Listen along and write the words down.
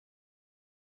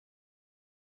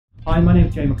Hi, my name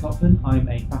is Jay McLaughlin. I'm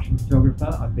a fashion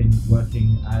photographer. I've been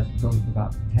working as a photographer for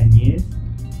about 10 years.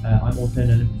 I'm also an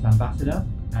Olympus ambassador,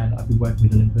 and I've been working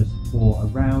with Olympus for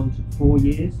around 4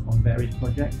 years on various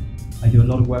projects. I do a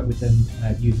lot of work with them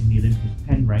using the Olympus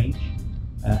pen range,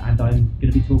 and I'm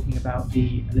going to be talking about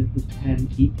the Olympus Pen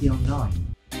E PL9.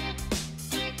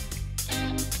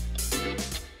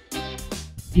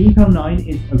 The E PL9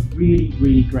 is a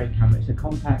really great camera. It's a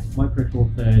compact micro four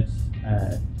thirds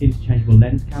interchangeable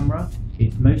lens camera.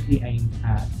 It's mostly aimed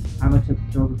at amateur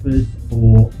photographers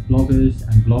or bloggers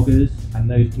and vloggers and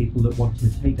those people that want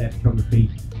to take their photography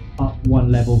up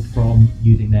one level from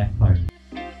using their phone.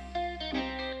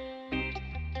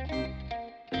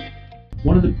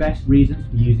 One of the best reasons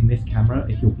for using this camera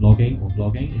if you're blogging or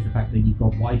vlogging is the fact that you've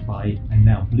got Wi-Fi and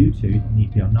now Bluetooth on the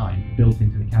E PL9 built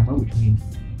into the camera, which means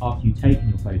after you've taken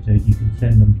your photos you can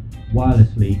send them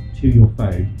wirelessly to your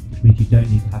phone, which means you don't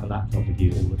need to have a laptop with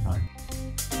you all the time.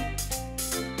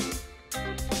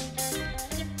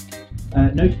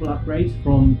 Notable upgrades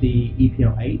from the E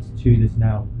PL8 to this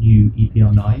now new E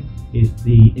PL9 is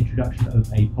the introduction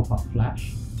of a pop-up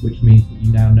flash, which means that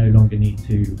you now no longer need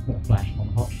to put a flash on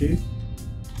the hot shoe.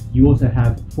 You also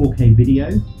have 4K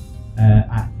video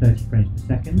at 30 frames per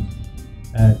second,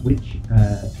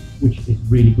 which is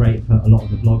really great for a lot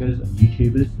of the vloggers and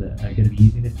YouTubers that are going to be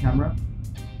using this camera.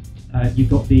 You've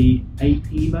got the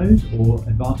AP mode, or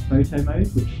advanced photo mode,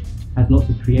 which has lots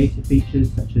of creative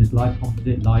features such as live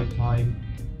composite, live time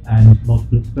and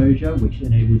multiple exposure, which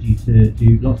enables you to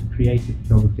do lots of creative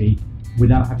photography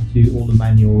without having to do all the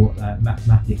manual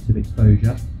mathematics of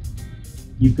exposure.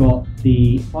 You've got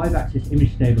the 5-axis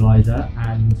image stabilizer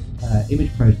and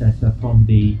image processor from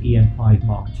the EM5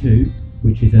 Mark II,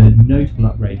 which is a notable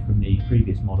upgrade from the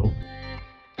previous model.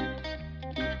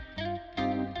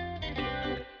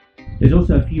 There's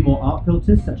also a few more art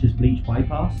filters such as bleach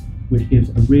bypass, which gives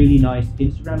a really nice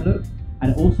Instagram look,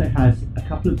 and it also has a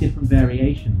couple of different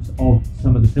variations of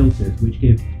some of the filters which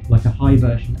give like a high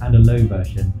version and a low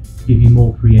version to give you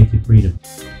more creative freedom.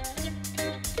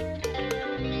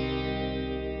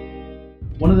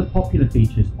 One of the popular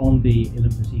features on the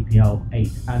Olympus E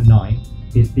PL8 and 9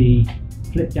 is the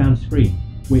flip down screen,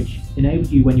 which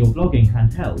enables you when you're vlogging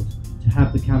handheld to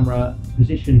have the camera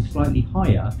positioned slightly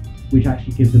higher, which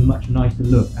actually gives a much nicer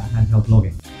look at handheld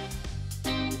vlogging.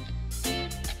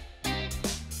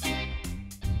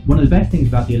 One of the best things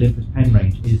about the Olympus pen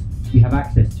range is you have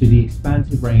access to the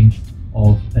expansive range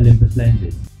of Olympus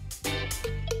lenses.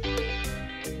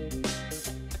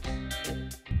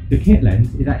 The kit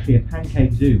lens is actually a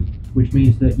pancake zoom, which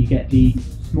means that you get the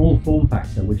small form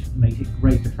factor, which makes it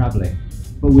great for travelling.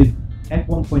 But with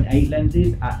f1.8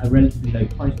 lenses at a relatively low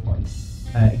price point,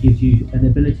 it gives you an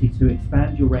ability to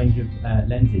expand your range of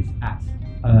lenses at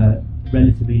a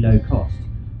relatively low cost.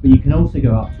 But you can also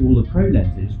go up to all the pro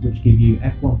lenses, which give you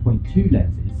f1.2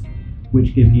 lenses,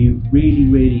 which give you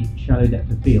really shallow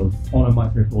depth of field on a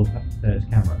micro four thirds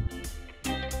camera.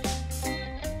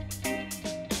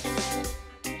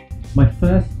 My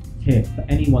first tip for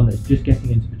anyone that's just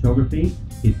getting into photography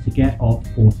is to get off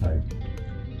auto.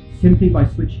 Simply by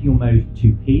switching your mode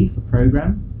to P for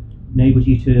program enables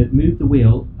you to move the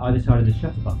wheel either side of the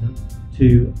shutter button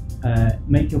to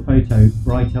make your photo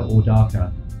brighter or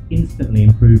darker, instantly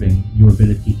improving your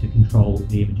ability to control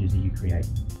the images that you create.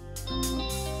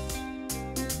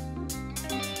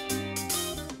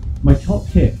 My top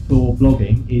tip for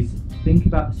blogging is think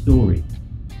about the story.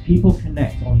 People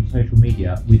connect on social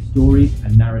media with stories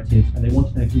and narratives, and they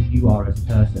want to know who you are as a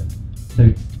person.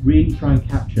 So really try and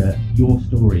capture your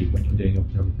story when you're doing your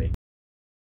photography.